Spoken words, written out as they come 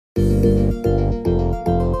The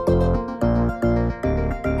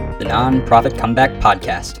Nonprofit Comeback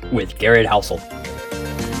Podcast with Garrett Housel.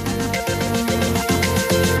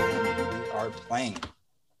 We are playing.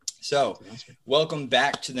 So, welcome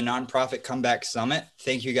back to the Nonprofit Comeback Summit.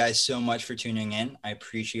 Thank you guys so much for tuning in. I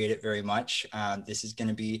appreciate it very much. This is going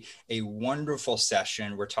to be a wonderful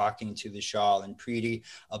session. We're talking to Vishal and Priti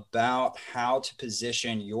about how to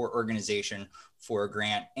position your organization for a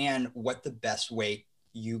grant and what the best way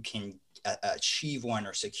you can achieve one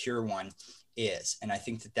or secure one is. And I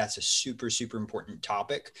think that that's a super, super important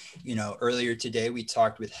topic. You know, earlier today, we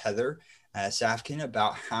talked with Heather Safkin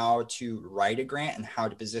about how to write a grant and how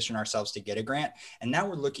to position ourselves to get a grant. And now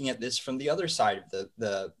we're looking at this from the other side of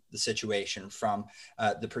the situation, from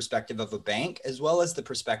the perspective of a bank, as well as the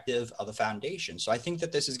perspective of a foundation. So I think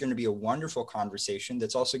that this is going to be a wonderful conversation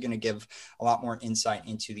that's also going to give a lot more insight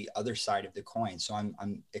into the other side of the coin. So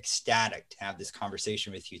I'm ecstatic to have this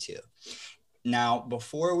conversation with you too. Now,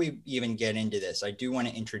 before we even get into this, I do want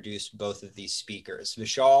to introduce both of these speakers.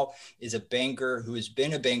 Vishal is a banker who has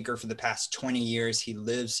been a banker for the past 20 years. He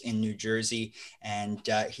lives in New Jersey, and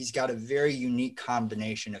he's got a very unique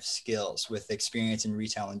combination of skills with experience in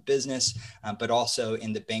retail and business, but also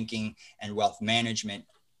in the banking and wealth management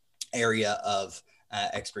area of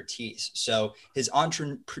expertise. So his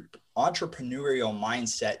entrepreneurial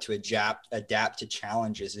mindset to adapt to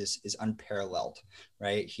challenges is unparalleled,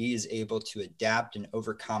 right? He is able to adapt and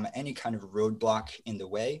overcome any kind of roadblock in the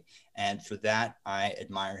way. And for that, I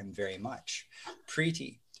admire him very much.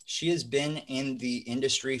 Priti, she has been in the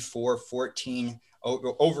industry for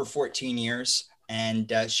over 14 years.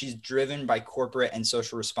 And she's driven by corporate and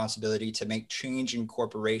social responsibility to make change in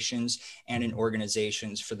corporations and in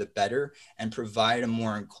organizations for the better and provide a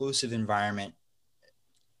more inclusive environment,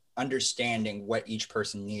 understanding what each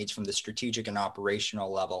person needs from the strategic and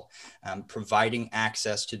operational level, providing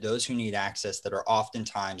access to those who need access that are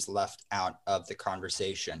oftentimes left out of the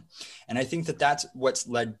conversation. And I think that that's what's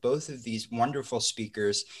led both of these wonderful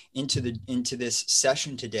speakers into this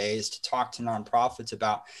session today, is to talk to nonprofits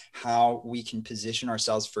about how we can position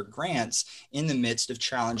ourselves for grants in the midst of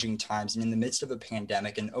challenging times and in the midst of a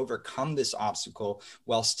pandemic, and overcome this obstacle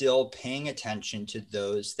while still paying attention to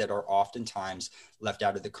those that are oftentimes left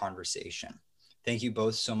out of the conversation. Thank you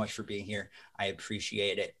both so much for being here. I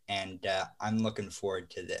appreciate it. And I'm looking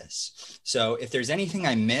forward to this. So if there's anything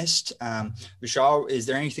I missed, Vishal, is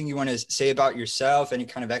there anything you want to say about yourself? Any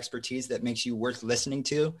kind of expertise that makes you worth listening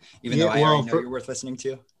to, even though I already know you're worth listening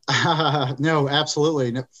to? No,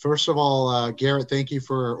 absolutely. First of all, Garrett, thank you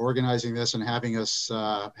for organizing this and having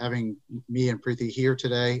me and Priti here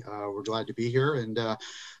today. We're glad to be here. And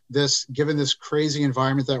given this crazy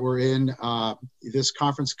environment that we're in, this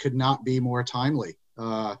conference could not be more timely.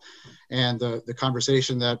 And the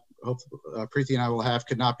conversation that Priti and I will have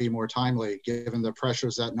could not be more timely, given the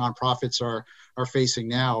pressures that nonprofits are facing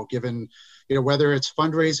now, given, whether it's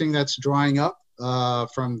fundraising that's drying up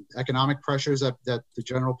from economic pressures that the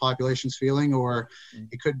general population's feeling, or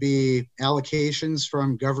it could be allocations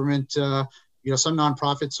from government. Some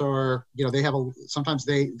nonprofits are,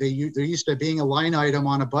 they're used to being a line item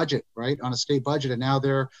on a budget, right? On a state budget. And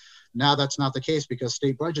now that's not the case because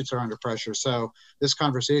state budgets are under pressure. So this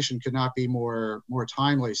conversation could not be more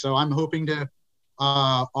timely. So I'm hoping to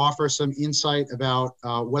offer some insight about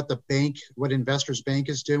what Investors Bank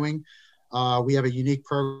is doing. We have a unique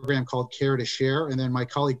program called Care to Share. And then my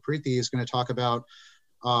colleague Priti is going to talk about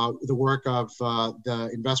the work of the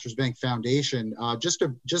Investors Bank Foundation. Just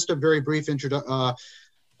a very brief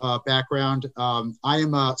background.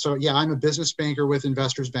 I'm a business banker with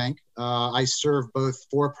Investors Bank. I serve both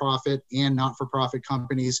for-profit and not-for-profit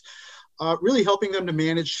companies, really helping them to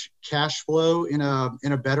manage cash flow in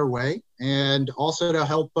a better way, and also to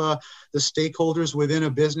help the stakeholders within a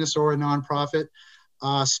business or a nonprofit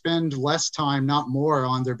spend less time, not more,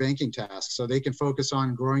 on their banking tasks, so they can focus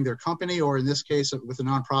on growing their company, or in this case with a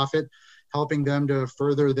nonprofit, helping them to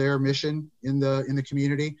further their mission in the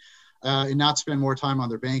community, and not spend more time on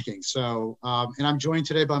their banking. So, and I'm joined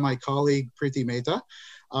today by my colleague Priti Mehta.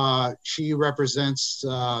 She represents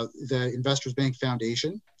the Investors Bank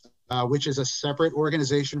Foundation, which is a separate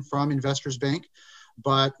organization from Investors Bank,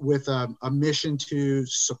 but with a mission to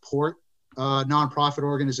support nonprofit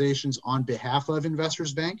organizations on behalf of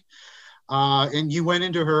Investors Bank. And you went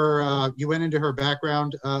into her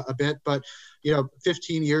background a bit, but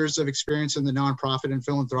 15 years of experience in the nonprofit and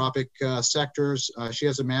philanthropic sectors. She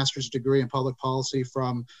has a master's degree in public policy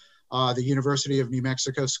from the University of New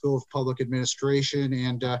Mexico School of Public Administration,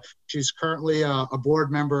 and she's currently a board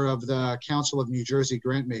member of the Council of New Jersey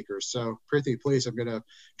Grantmakers. So, Priti, please, I'm going to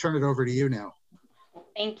turn it over to you now.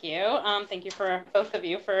 Thank you. Thank you for both of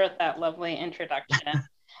you for that lovely introduction.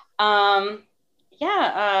 Um,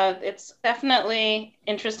 it's definitely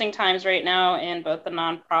interesting times right now in both the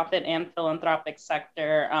nonprofit and philanthropic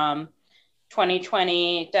sector.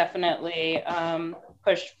 2020 definitely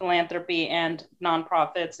pushed philanthropy and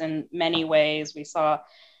nonprofits in many ways. We saw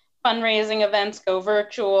fundraising events go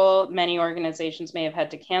virtual. Many organizations may have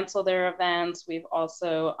had to cancel their events. We've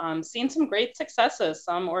also seen some great successes.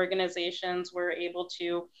 Some organizations were able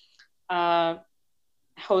to uh,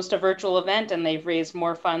 host a virtual event and they've raised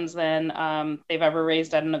more funds than they've ever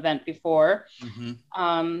raised at an event before.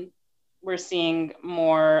 Mm-hmm. We're seeing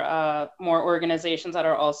more organizations that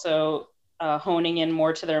are also honing in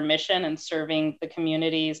more to their mission and serving the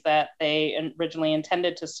communities that they originally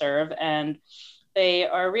intended to serve. And they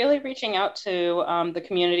are really reaching out to the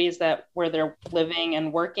communities where they're living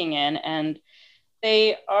and working in, and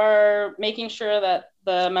they are making sure that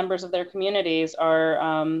the members of their communities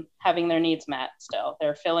are having their needs met still.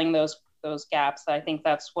 They're filling those gaps. I think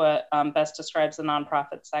that's what best describes the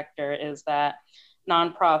nonprofit sector, is that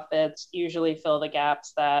nonprofits usually fill the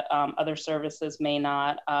gaps that other services may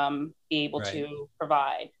not be able to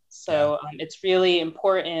provide. So it's really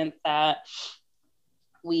important that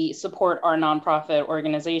we support our nonprofit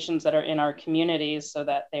organizations that are in our communities so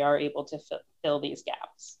that they are able to fill these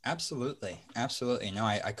gaps. Absolutely. Absolutely. No,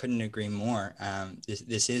 I couldn't agree more.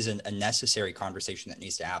 This is a necessary conversation that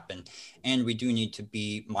needs to happen. And we do need to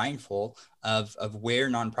be mindful of where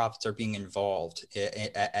nonprofits are being involved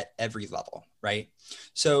at every level, right?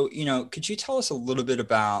 So, could you tell us a little bit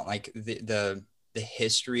about like the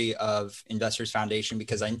history of Investors Foundation,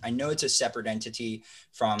 because I know it's a separate entity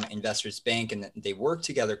from Investors Bank and they work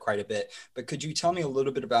together quite a bit, but could you tell me a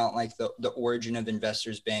little bit about like the origin of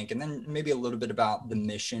Investors Bank, and then maybe a little bit about the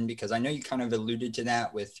mission, because I know you kind of alluded to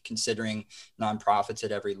that with considering nonprofits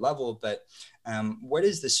at every level, but what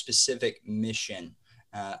is the specific mission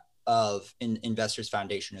of Investors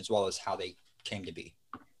Foundation, as well as how they came to be?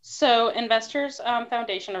 So Investors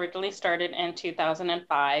Foundation originally started in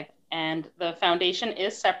 2005, and the foundation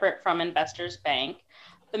is separate from Investors Bank.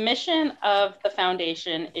 The mission of the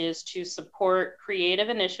foundation is to support creative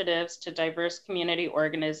initiatives to diverse community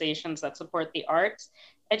organizations that support the arts,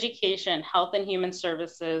 education, health and human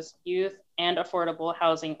services, youth, and affordable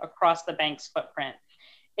housing across the bank's footprint.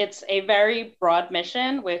 It's a very broad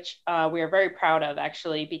mission, which we are very proud of,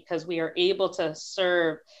 actually, because we are able to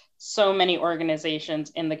serve so many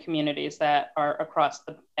organizations in the communities that are across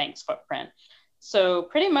the bank's footprint. So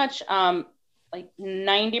pretty much like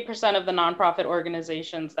 90% of the nonprofit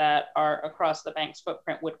organizations that are across the bank's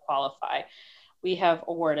footprint would qualify. We have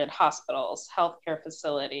awarded hospitals, healthcare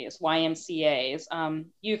facilities, YMCAs,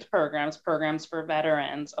 youth programs for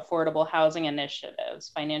veterans, affordable housing initiatives,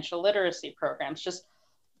 financial literacy programs, just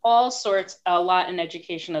all sorts, a lot in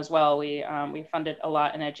education as well. We funded a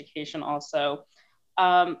lot in education also.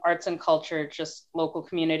 Arts and culture, just local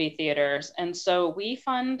community theaters. And so we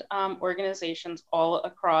fund organizations all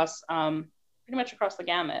across, pretty much across the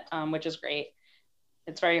gamut, which is great.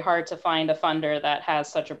 It's very hard to find a funder that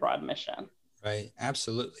has such a broad mission. Right.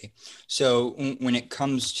 Absolutely. So when it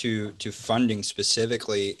comes to funding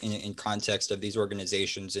specifically in context of these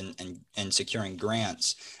organizations and securing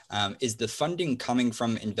grants, is the funding coming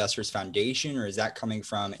from Investors Foundation, or is that coming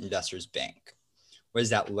from Investors Bank? What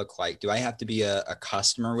does that look like? Do I have to be a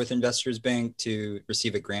customer with Investors Bank to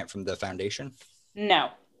receive a grant from the foundation?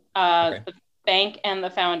 No. Okay. The bank and the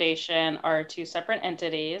foundation are two separate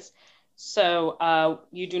entities. So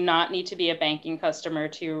you do not need to be a banking customer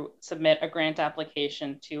to submit a grant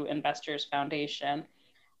application to Investors Foundation.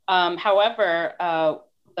 However,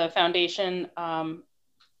 the foundation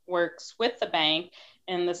works with the bank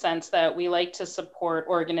in the sense that we like to support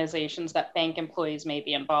organizations that bank employees may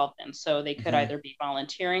be involved in. So they could either be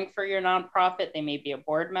volunteering for your nonprofit, they may be a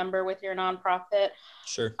board member with your nonprofit.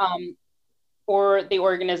 Sure. Or the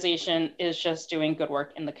organization is just doing good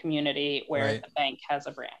work in the community where the bank has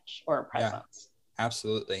a branch or a presence. Yeah,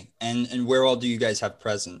 absolutely. And where all do you guys have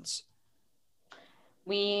presence?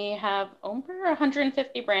 We have over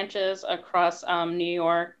 150 branches across New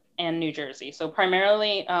York and New Jersey. So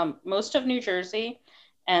primarily most of New Jersey,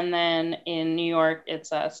 and then in New York, it's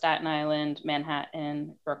Staten Island,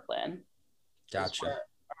 Manhattan, Brooklyn. Gotcha. Where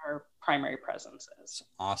our primary presence is.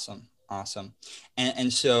 Awesome.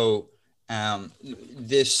 And so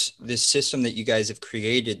this system that you guys have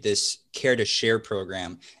created, this Care to Share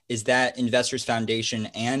program, is that Investors Foundation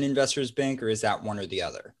and Investors Bank, or is that one or the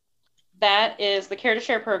other? That is, the Care to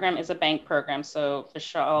Share program is a bank program. So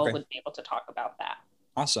Vishal would be able to talk about that.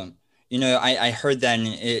 Awesome. I heard that and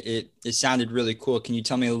it sounded really cool. Can you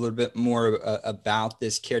tell me a little bit more about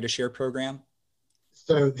this Care to Share program?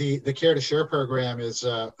 So the Care to Share program is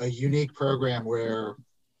a unique program where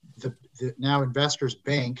the now Investors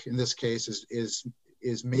Bank, in this case,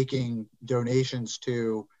 is making donations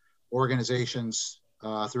to organizations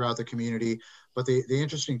throughout the community. But the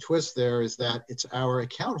interesting twist there is that it's our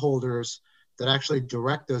account holders that actually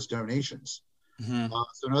direct those donations. Mm-hmm.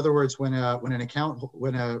 So in other words, when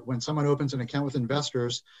someone opens an account with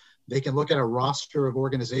Investors, they can look at a roster of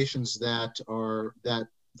organizations that are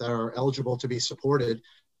eligible to be supported,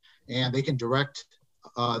 and they can direct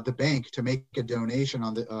the bank to make a donation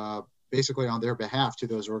basically on their behalf to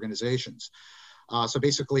those organizations. So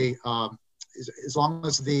basically, as long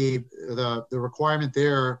as the requirement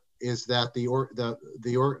there is that the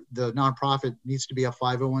nonprofit needs to be a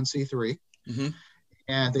 501c3, Mm-hmm.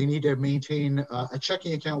 and they need to maintain a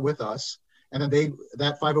checking account with us, and then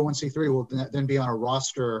that 501c3 will then be on our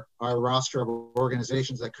roster of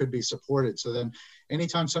organizations that could be supported. So then,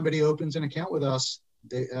 anytime somebody opens an account with us,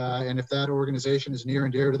 and if that organization is near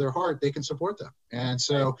and dear to their heart, they can support them. And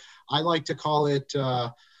so I like to call it,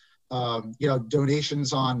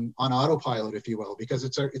 donations on autopilot, if you will, because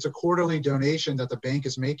it's a quarterly donation that the bank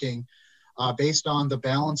is making based on the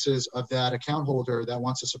balances of that account holder that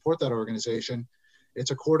wants to support that organization. It's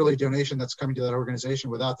a quarterly donation that's coming to that organization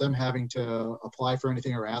without them having to apply for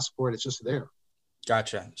anything or ask for it. It's just there.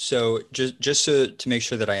 Gotcha. So just to make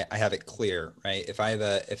sure that I have it clear, right? If I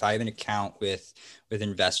have an account with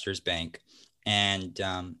Investors Bank, and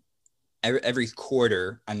every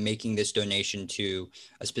quarter I'm making this donation to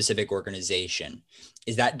a specific organization,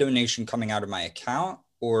 is that donation coming out of my account,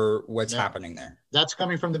 or what's happening there? That's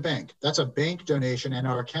coming from the bank. That's a bank donation, and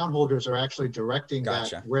our account holders are actually directing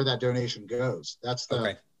where that donation goes.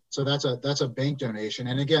 So that's a bank donation.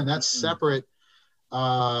 And again, that's separate.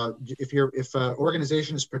 If an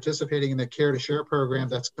organization is participating in the Care to Share program,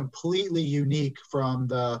 that's completely unique from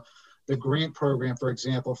the grant program, for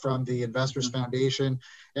example, from the Investors Foundation,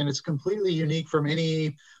 and it's completely unique from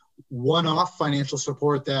any one-off financial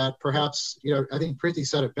support that perhaps, I think Priti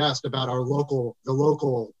said it best about the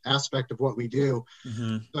local aspect of what we do.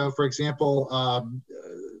 Mm-hmm. So for example,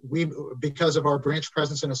 because of our branch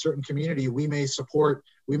presence in a certain community, we may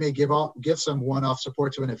give some one-off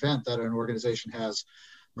support to an event that an organization has.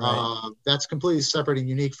 Right. That's completely separate and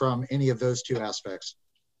unique from any of those two aspects.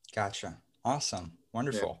 Gotcha. Awesome.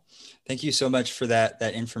 Wonderful. Yeah. Thank you so much for that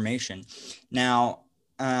information. Now,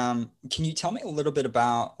 can you tell me a little bit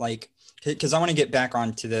about, because I want to get back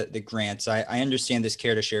onto the grants. I understand this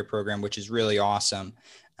Care to Share program, which is really awesome.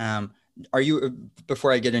 Are you,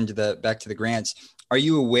 before I get into back to the grants, are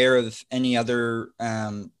you aware of any other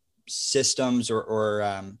systems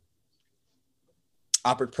or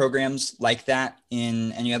operate programs like that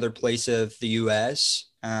in any other place of the U.S.?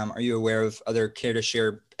 Are you aware of other Care to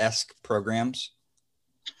Share-esque programs?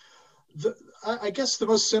 I guess the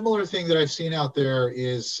most similar thing that I've seen out there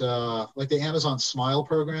is like the Amazon Smile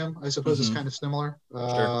program. I suppose is kind of similar.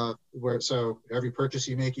 Sure. So every purchase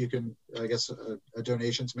you make, you can, I guess, a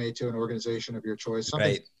donation's made to an organization of your choice.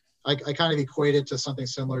 Something, right. I kind of equate it to something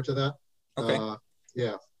similar to that. Okay.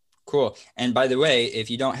 Yeah. Cool. And by the way,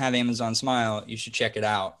 if you don't have Amazon Smile, you should check it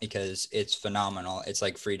out because it's phenomenal. It's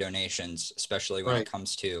like free donations, especially when it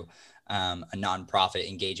comes to a nonprofit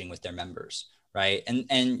engaging with their members. Right. And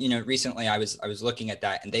recently I was looking at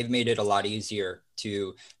that, and they've made it a lot easier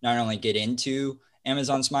to not only get into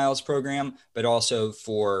Amazon Smiles program, but also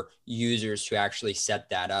for users to actually set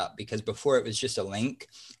that up, because before it was just a link,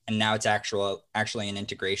 and now it's actually an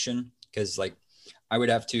integration, because I would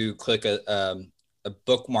have to click a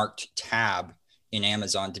bookmarked tab in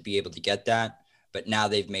Amazon to be able to get that. But now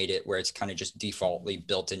they've made it where it's kind of just defaultly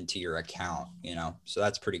built into your account, so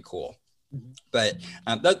that's pretty cool. But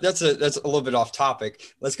that's a little bit off topic.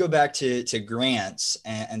 Let's go back to grants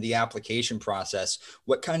and the application process.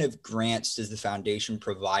 What kind of grants does the foundation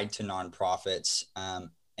provide to nonprofits,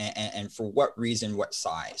 and for what reason, what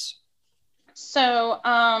size? So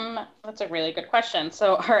that's a really good question.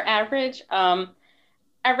 So our average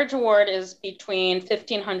award is between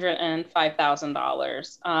 $1,500 and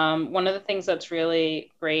 $5,000. One of the things that's really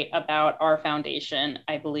great about our foundation,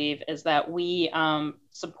 I believe, is that we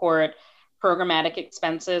support programmatic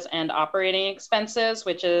expenses and operating expenses,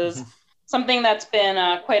 which is something that's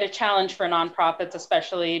been quite a challenge for nonprofits,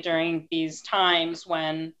 especially during these times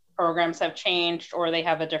when programs have changed or they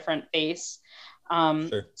have a different face.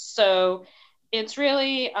 Sure. So it's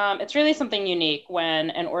really something unique when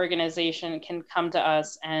an organization can come to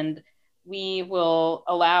us and we will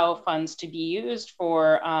allow funds to be used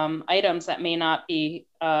for items that may not be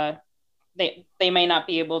they may not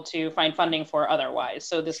be able to find funding for otherwise.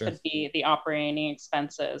 So this could be the operating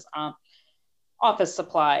expenses. office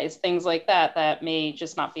supplies, things like that, that may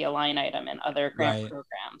just not be a line item in other grant Right.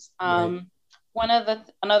 programs. Right.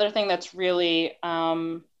 Another thing that's really,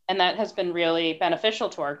 and that has been really beneficial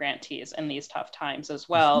to our grantees in these tough times as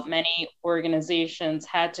well. Many organizations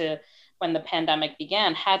had to, when the pandemic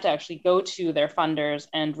began, had to actually go to their funders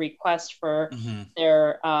and request for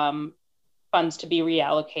their funds to be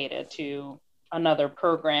reallocated to another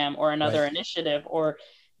program or another initiative, or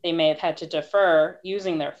they may have had to defer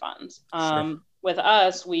using their funds. With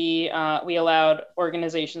us, we allowed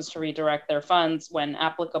organizations to redirect their funds when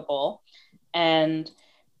applicable, and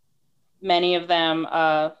many of them,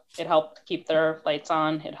 it helped keep their lights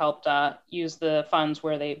on. It helped use the funds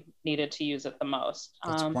where they needed to use it the most.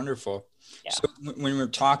 That's wonderful. Yeah. So when we're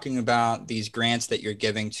talking about these grants that you're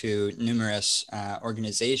giving to numerous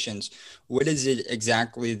organizations, what is it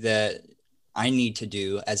exactly that I need to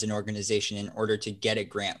do as an organization in order to get a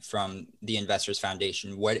grant from the Investors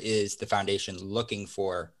Foundation? What is the foundation looking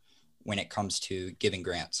for when it comes to giving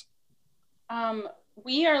grants?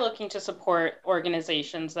 We are looking to support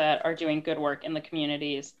organizations that are doing good work in the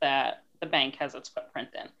communities that the bank has its footprint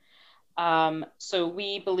in. So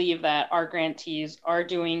we believe that our grantees are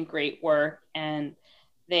doing great work, and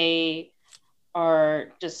they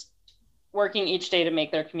are just working each day to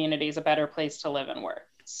make their communities a better place to live and work.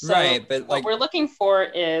 So right, but what we're looking for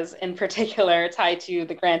is, in particular, tied to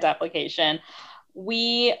the grant application,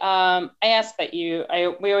 we always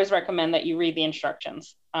recommend that you read the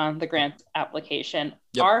instructions on the grant application.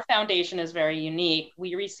 Yep. Our foundation is very unique.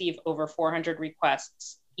 We receive over 400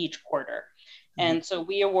 requests each quarter. And so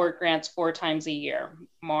we award grants 4 times a year: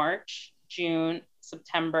 March, June,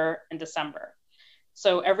 September, and December.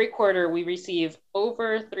 So every quarter we receive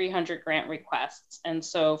over 300 grant requests. And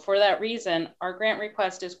so for that reason, our grant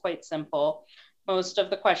request is quite simple. Most of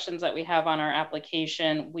the questions that we have on our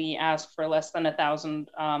application, we ask for less than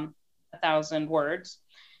 1,000 words,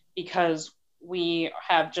 because we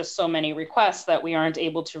have just so many requests that we aren't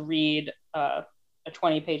able to read a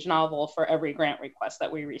 20-page novel for every grant request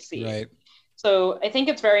that we receive. Right. So I think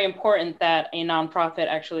it's very important that a nonprofit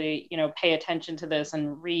actually, pay attention to this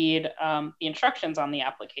and read the instructions on the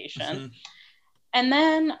application. And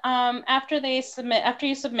then after you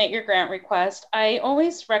submit your grant request, I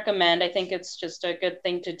always recommend, I think it's just a good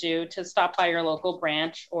thing to do, to stop by your local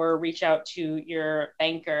branch or reach out to your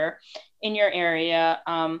banker in your area,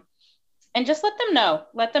 and just let them know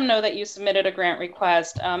that you submitted a grant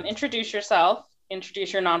request. Introduce yourself,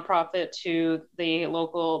 introduce your nonprofit to the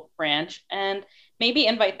local branch, and maybe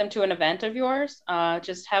invite them to an event of yours.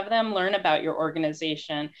 Just have them learn about your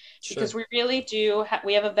organization, because we really do.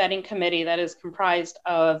 We have a vetting committee that is comprised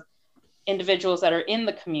of individuals that are in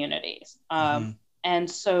the communities. And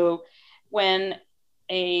so when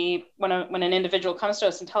an individual comes to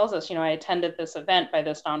us and tells us, I attended this event by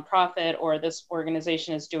this nonprofit, or this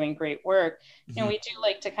organization is doing great work, we do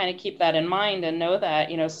like to kind of keep that in mind and know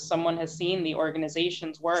that, someone has seen the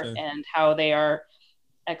organization's work and how they are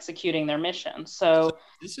executing their mission. So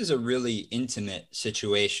this is a really intimate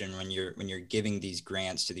situation when you're giving these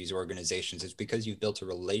grants to these organizations. It's because you've built a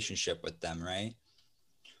relationship with them, right?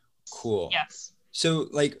 Cool. Yes. So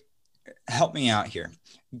help me out here.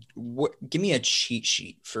 Give me a cheat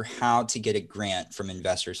sheet for how to get a grant from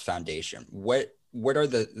Investors Foundation. What are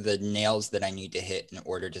the nails that I need to hit in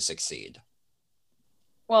order to succeed?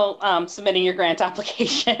 Well, submitting your grant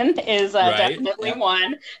application is definitely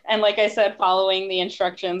one. And like I said, following the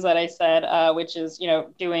instructions that I said, which is,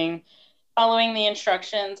 following the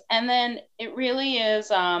instructions. And then it really is,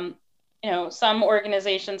 some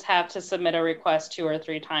organizations have to submit a request 2 or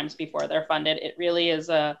 3 times before they're funded. It really is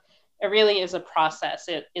a process.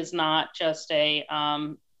 It is not just it's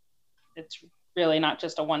really not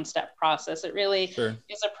just a one-step process. It really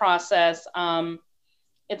is a process.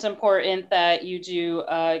 It's important that you do,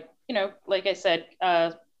 like I said,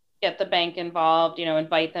 get the bank involved,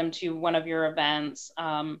 invite them to one of your events,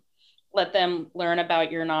 let them learn about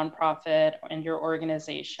your nonprofit and your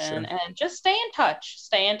organization, and just stay in touch.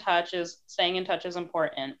 Staying in touch is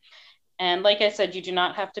important. And like I said, you do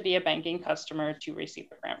not have to be a banking customer to receive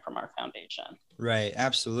a grant from our foundation. Right.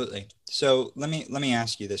 Absolutely. So let me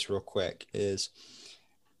ask you this real quick: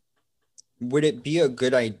 would it be a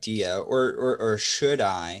good idea, or should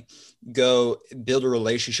I go build a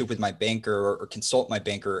relationship with my banker, or consult my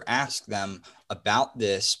banker, or ask them about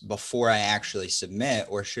this before I actually submit,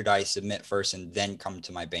 or should I submit first and then come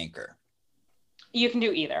to my banker? You can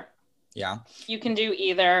do either. Yeah. You can do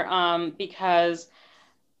either, because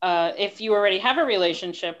if you already have a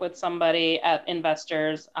relationship with somebody at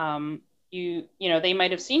Investors, they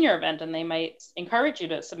might have seen your event and they might encourage you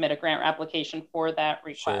to submit a grant application for that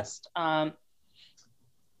request.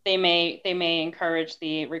 they may encourage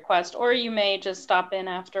the request, or you may just stop in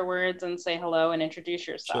afterwards and say hello and introduce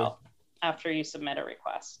yourself after you submit a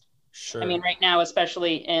request. Sure. I mean, right now,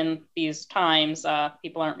 especially in these times,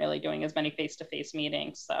 people aren't really doing as many face-to-face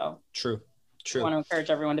meetings. So True. I want to encourage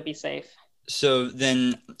everyone to be safe. So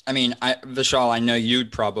then, I mean, Vishal, I know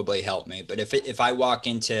you'd probably help me, but if I walk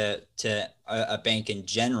into a bank in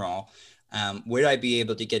general, would I be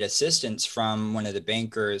able to get assistance from one of the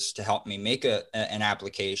bankers to help me make an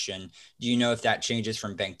application? Do you know if that changes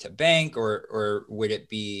from bank to bank, or would it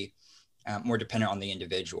be more dependent on the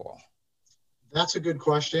individual? That's a good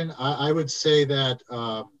question. I would say that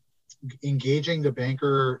engaging the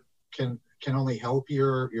banker can only help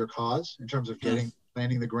your cause in terms of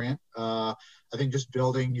landing the grant. I think just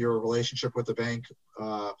building your relationship with the bank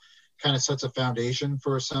kind of sets a foundation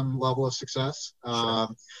for some level of success. Sure.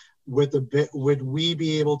 Would we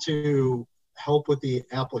be able to help with the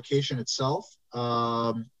application itself?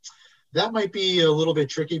 That might be a little bit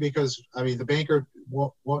tricky because, I mean, the banker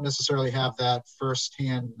won't necessarily have that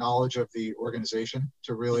firsthand knowledge of the organization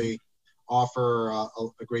to really offer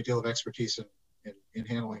a great deal of expertise in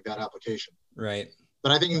handling that application. Right.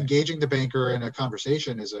 But I think engaging the banker in a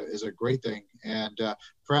conversation is a great thing. And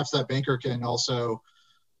perhaps that banker can also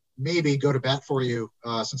maybe go to bat for you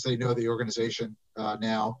since they know the organization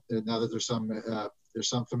now that there's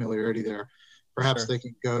some familiarity there. Perhaps they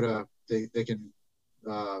can go to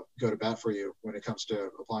bat for you when it comes to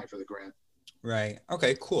applying for the grant. Right.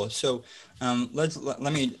 Okay, cool. So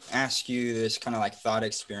let me ask you this kind of like thought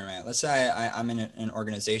experiment. Let's say I'm in an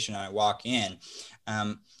organization and I walk in.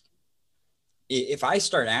 If I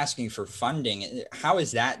start asking for funding, how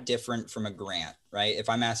is that different from a grant, right? If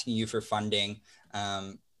I'm asking you for funding,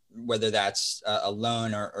 whether that's a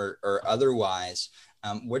loan or otherwise,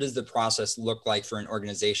 what does the process look like for an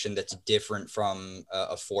organization that's different from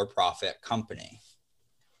a for-profit company?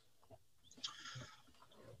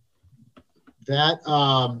 That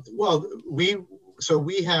well, we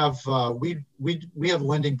have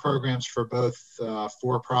lending programs for both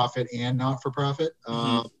for-profit and not-for-profit.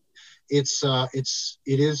 It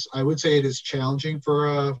is I would say it is challenging for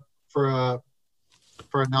a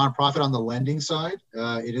nonprofit on the lending side.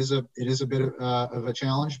 It is a bit of a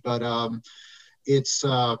challenge, but it's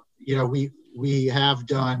we have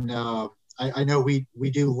done. I know we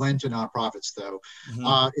do lend to nonprofits though.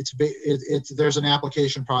 There's an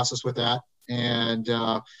application process with that, and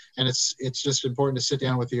it's just important to sit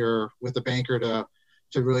down with the banker to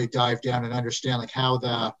really dive down and understand like how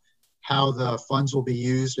the funds will be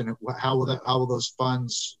used and how will those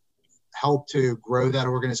funds help to grow that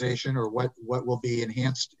organization, or what will be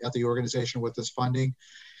enhanced at the organization with this funding,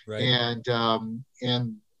 right. and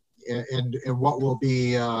what will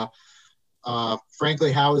be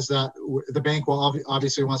frankly, how is that the bank will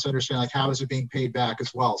obviously wants to understand like how is it being paid back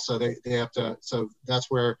as well. So they have to, so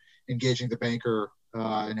that's where engaging the banker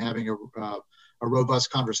and having a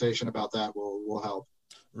robust conversation about that will help.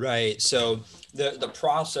 Right. So the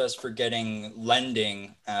process for getting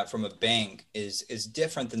lending from a bank is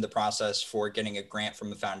different than the process for getting a grant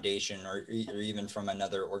from a foundation or even from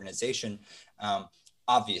another organization.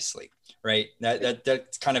 Obviously, right.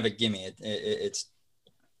 That's kind of a gimme. It's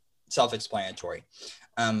self-explanatory.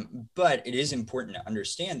 But it is important to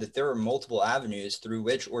understand that there are multiple avenues through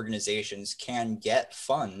which organizations can get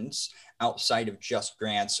funds outside of just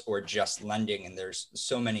grants or just lending. And there's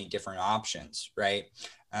so many different options, right?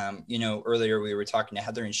 Earlier we were talking to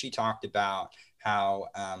Heather and she talked about how,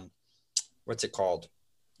 what's it called?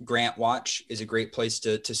 Grant Watch is a great place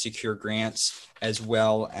to secure grants, as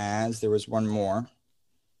well as there was one more.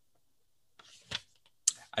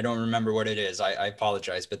 I don't remember what it is. I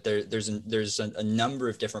apologize, but there's a number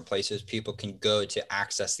of different places people can go to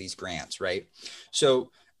access these grants, right?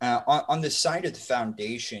 So on the side of the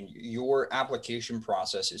foundation, your application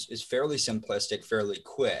process is fairly simplistic, fairly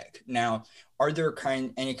quick. Now, are there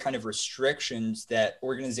any kind of restrictions that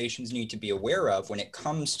organizations need to be aware of when it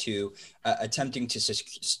comes to attempting to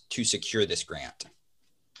secure this grant?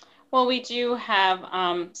 Well, we do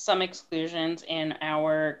have some exclusions in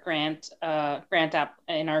our grant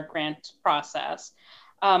process.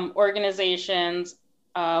 Organizations,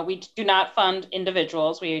 we do not fund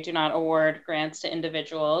individuals. We do not award grants to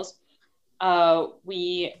individuals.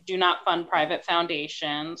 We do not fund private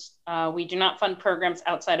foundations. We do not fund programs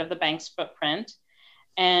outside of the bank's footprint.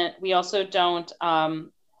 And we also don't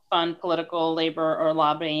fund political, labor, or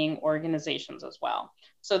lobbying organizations as well.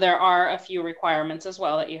 So there are a few requirements as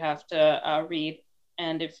well that you have to read.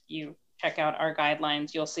 And if you check out our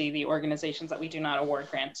guidelines, you'll see the organizations that we do not award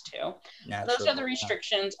grants to. Those are the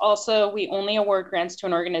restrictions. Also, we only award grants to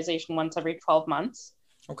an organization once every 12 months.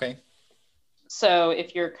 Okay. So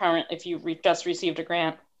if just received a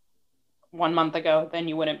grant 1 month ago, then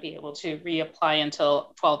you wouldn't be able to reapply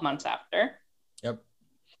until 12 months after. Yep.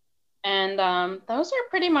 And those are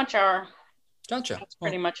pretty much Gotcha. That's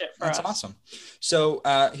pretty much it for us. That's awesome. So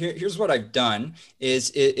here's what I've done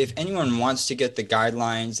is if anyone wants to get the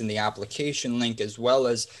guidelines and the application link, as well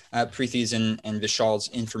as Preeti's and Vishal's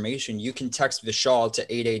information, you can text Vishal to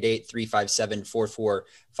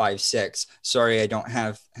 888-357-4456. Sorry, I don't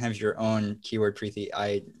have your own keyword, Preeti.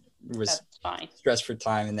 I was stressed for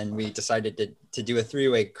time, and then we decided to do a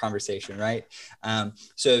three-way conversation, right?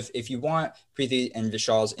 So if you want Preeti and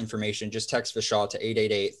Vishal's information, just text Vishal to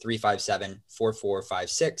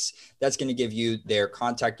 888-357-4456. That's going to give you their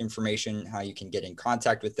contact information, how you can get in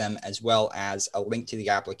contact with them, as well as a link to the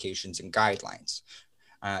applications and guidelines.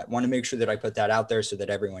 I want to make sure that I put that out there so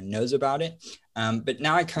that everyone knows about it. But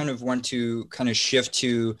now I kind of want to shift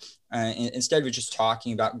to, instead of just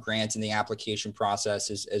talking about grants and the application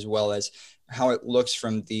process, as well as how it looks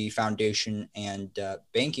from the foundation and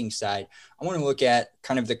banking side, I want to look at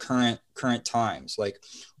kind of the current times, like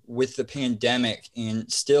with the pandemic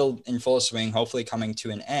and still in full swing, hopefully coming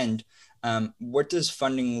to an end. What does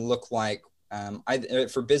funding look like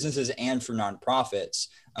for businesses and for nonprofits?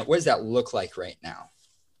 What does that look like right now?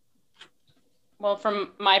 Well,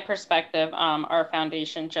 from my perspective, our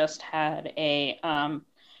foundation just had our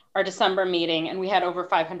December meeting, and we had over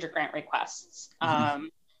 500 grant requests.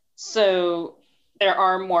 So there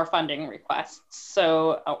are more funding requests.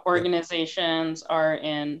 So organizations are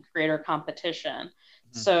in greater competition.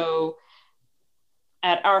 So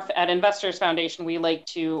at Investors Foundation, we like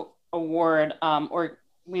to award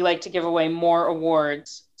we like to give away more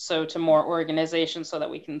awards, so to more organizations, so that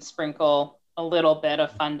we can sprinkle a little bit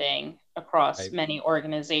of funding across many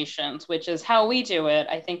organizations, which is how we do it.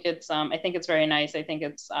 I think it's very nice. I think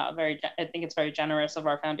it's very generous of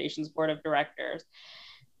our foundation's board of directors,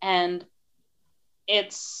 and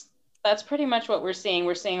that's pretty much what we're seeing.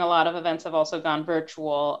 We're seeing a lot of events have also gone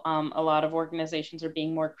virtual. A lot of organizations are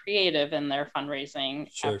being more creative in their fundraising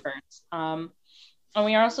efforts. And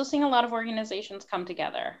we are also seeing a lot of organizations come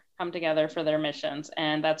together for their missions,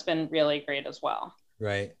 and that's been really great as well.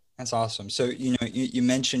 Right. That's awesome. So, you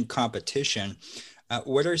mentioned competition.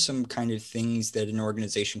 What are some kind of things that an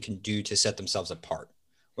organization can do to set themselves apart?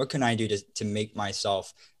 What can I do to make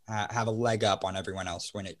myself have a leg up on everyone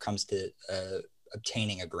else when it comes to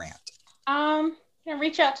obtaining a grant?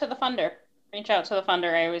 Reach out to the funder.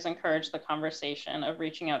 I always encourage the conversation of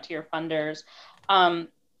reaching out to your funders.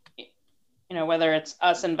 Whether it's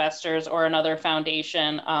us investors or another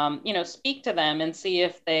foundation, speak to them and see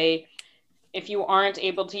if you aren't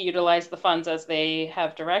able to utilize the funds as they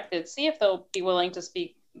have directed, see if they'll be willing to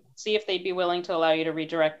see if they'd be willing to allow you to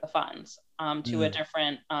redirect the funds to a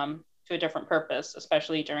different purpose,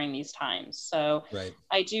 especially during these times. So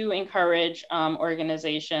I do encourage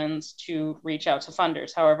organizations to reach out to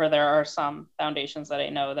funders. However, there are some foundations that I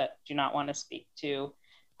know that do not want to speak to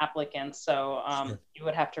applicants. So you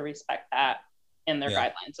would have to respect that in their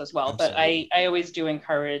guidelines as well. Absolutely. But I always do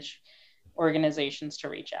encourage organizations to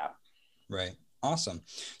reach out. Right. Awesome.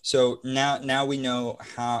 So now we know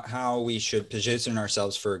how we should position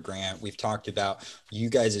ourselves for a grant. We've talked about you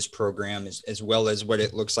guys' program as well as what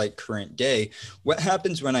it looks like current day. What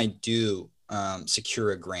happens when I do secure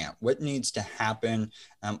a grant? What needs to happen?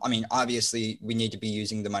 Obviously we need to be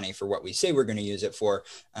using the money for what we say we're going to use it for.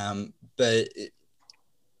 But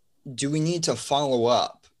do we need to follow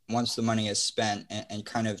up once the money is spent and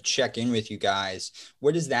kind of check in with you guys?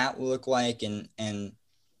 What does that look like? And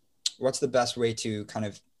what's the best way to kind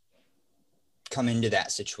of come into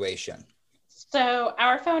that situation? So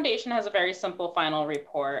our foundation has a very simple final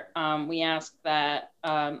report. We ask that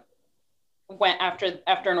when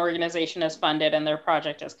after an organization is funded and their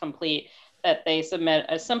project is complete, that they submit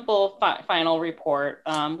a simple final report.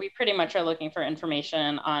 We pretty much are looking for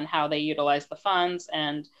information on how they utilize the funds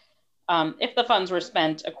and if the funds were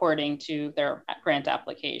spent according to their grant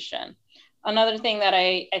application. Another thing that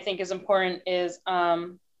I think is important is,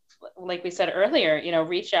 like we said earlier,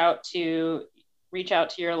 reach out to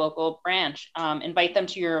your local branch, invite them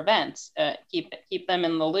to your events, keep them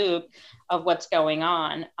in the loop of what's going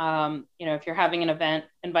on. If you're having an event,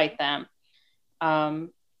 invite them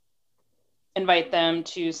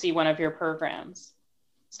to see one of your programs.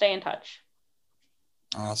 Stay in touch.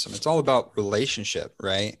 Awesome. It's all about relationship,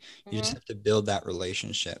 right? You just have to build that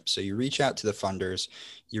relationship. So you reach out to the funders,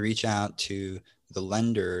 you reach out to the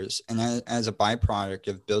lenders, and as a byproduct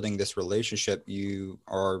of building this relationship, you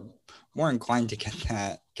are more inclined to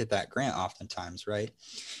get that grant oftentimes, right?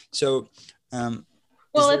 So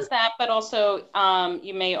Well, it's that, but also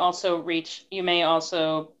you may also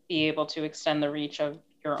be able to extend the reach of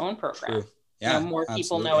your own program. True. Yeah, more people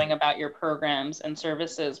absolutely. knowing about your programs and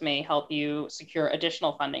services may help you secure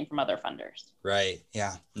additional funding from other funders. Right.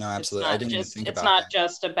 Yeah. No, absolutely. I didn't even think about It's not that.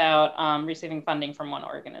 just about receiving funding from one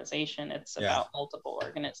organization. It's Yeah. about multiple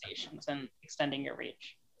organizations and extending your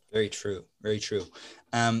reach. Very true. Very true.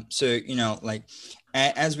 So, like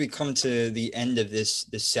as we come to the end of this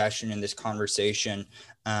session and this conversation,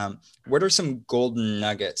 what are some golden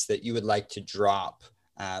nuggets that you would like to drop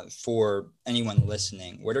for anyone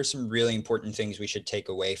listening? What are some really important things we should take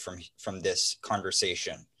away from this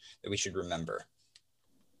conversation that we should remember?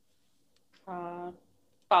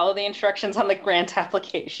 Follow the instructions on the grant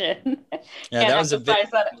application. Yeah, that was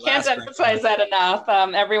Can't emphasize that enough.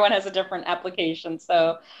 Everyone has a different application,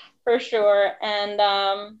 so for sure.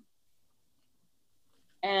 And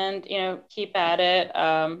keep at it.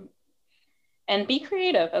 And be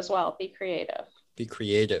creative as well. Be creative. Be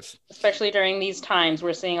creative. Especially during these times,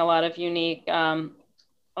 we're seeing a lot of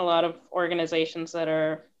organizations that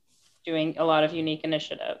are doing a lot of unique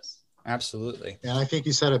initiatives. Absolutely. And I think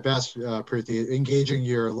you said it best, Priti, engaging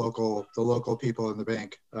the local people in the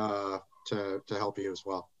bank to help you as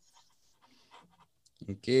well.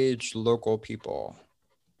 Engage local people.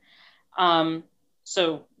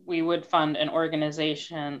 So we would fund an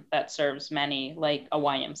organization that serves many, like a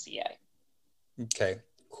YMCA. Okay,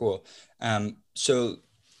 cool. So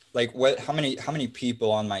like how many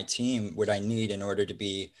people on my team would I need in order to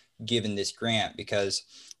be given this grant? Because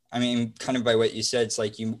I mean, kind of by what you said, it's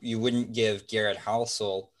like you wouldn't give Garrett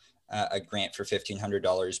Housel a grant for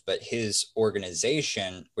 $1,500, but his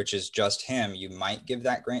organization, which is just him, you might give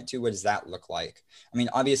that grant to. What does that look like? I mean,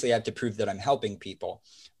 obviously I have to prove that I'm helping people,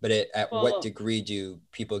 but what degree do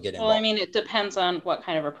people get involved? Well, I mean, it depends on what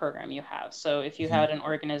kind of a program you have. So if you had an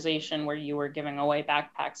organization where you were giving away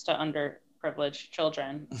backpacks to underprivileged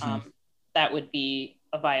children, that would be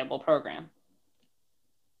a viable program.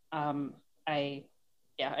 It's a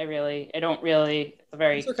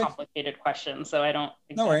very complicated question, so I don't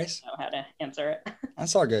exactly know how to answer it.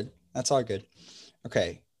 That's all good.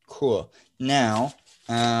 Okay, cool. Now,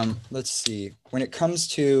 let's see. When it comes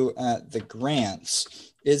to the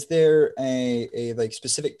grants, is there a like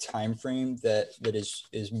specific time frame that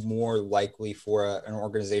is more likely for an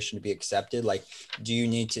organization to be accepted? Like, do you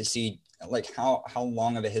need to see like how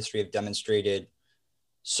long of a history of demonstrated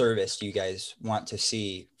service do you guys want to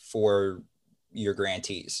see for your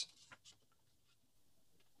grantees?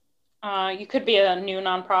 You could be a new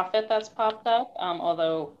nonprofit that's popped up,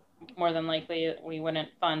 although more than likely we wouldn't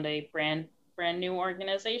fund a brand new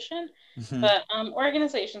organization. But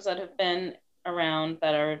organizations that have been around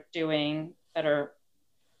that are working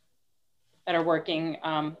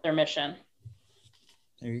their mission.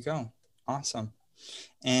 There you go. Awesome.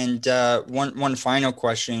 And one final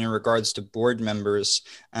question in regards to board members.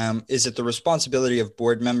 Is it the responsibility of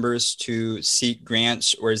board members to seek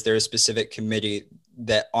grants, or is there a specific committee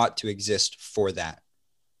that ought to exist for that?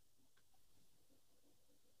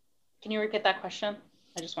 Can you repeat that question?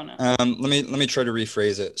 I just want to. Let me try to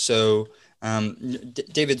rephrase it. So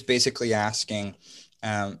David's basically asking,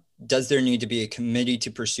 does there need to be a committee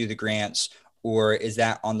to pursue the grants, or is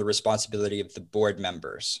that on the responsibility of the board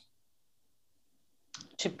members?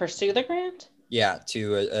 To pursue the grant? Yeah,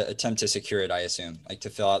 to attempt to secure it, I assume, like to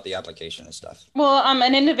fill out the application and stuff. Well,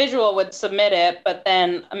 an individual would submit it, but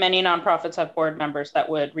then many nonprofits have board members that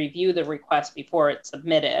would review the request before it's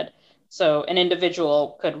submitted. So an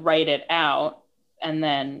individual could write it out, and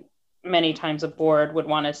then many times a board would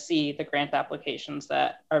want to see the grant applications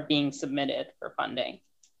that are being submitted for funding.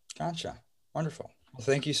 Gotcha. Wonderful. Well,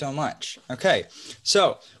 thank you so much. Okay.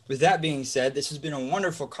 So with that being said, this has been a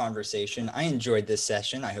wonderful conversation. I enjoyed this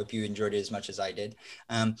session. I hope you enjoyed it as much as I did.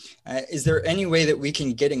 Is there any way that we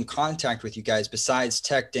can get in contact with you guys besides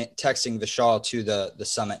texting Vishal to the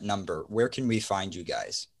summit number? Where can we find you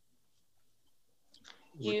guys?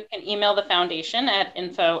 You can email the foundation at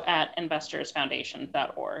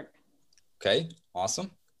info@investorsfoundation.org. Okay. Awesome.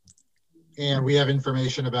 And we have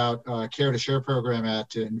information about Care to Share program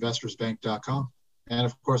at investorsbank.com. And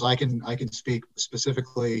of course, I can speak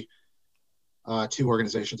specifically to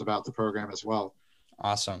organizations about the program as well.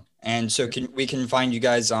 Awesome. And so we can find you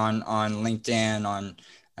guys on LinkedIn, on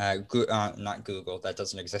not Google, that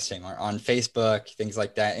doesn't exist anymore, on Facebook, things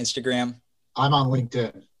like that, Instagram. I'm on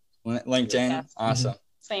LinkedIn. LinkedIn. Yes. Awesome.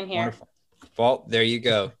 Same here. Wonderful. Well, there you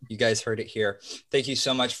go. You guys heard it here. Thank you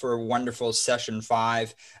so much for a wonderful session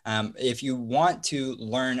 5. If you want to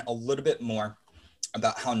learn a little bit more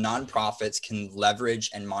about how nonprofits can leverage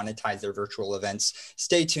and monetize their virtual events.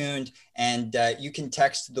 Stay tuned, and you can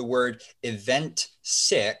text the word event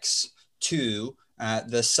 6 to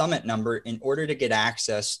the summit number in order to get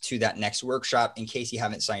access to that next workshop in case you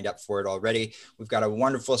haven't signed up for it already. We've got a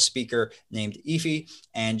wonderful speaker named Ify,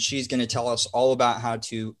 and she's going to tell us all about how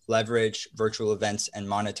to leverage virtual events and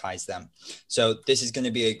monetize them. So this is going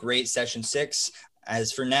to be a great session 6.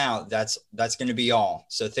 As for now, that's going to be all.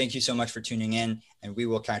 So thank you so much for tuning in, and we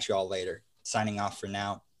will catch you all later. Signing off for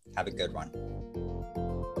now. Have a good one.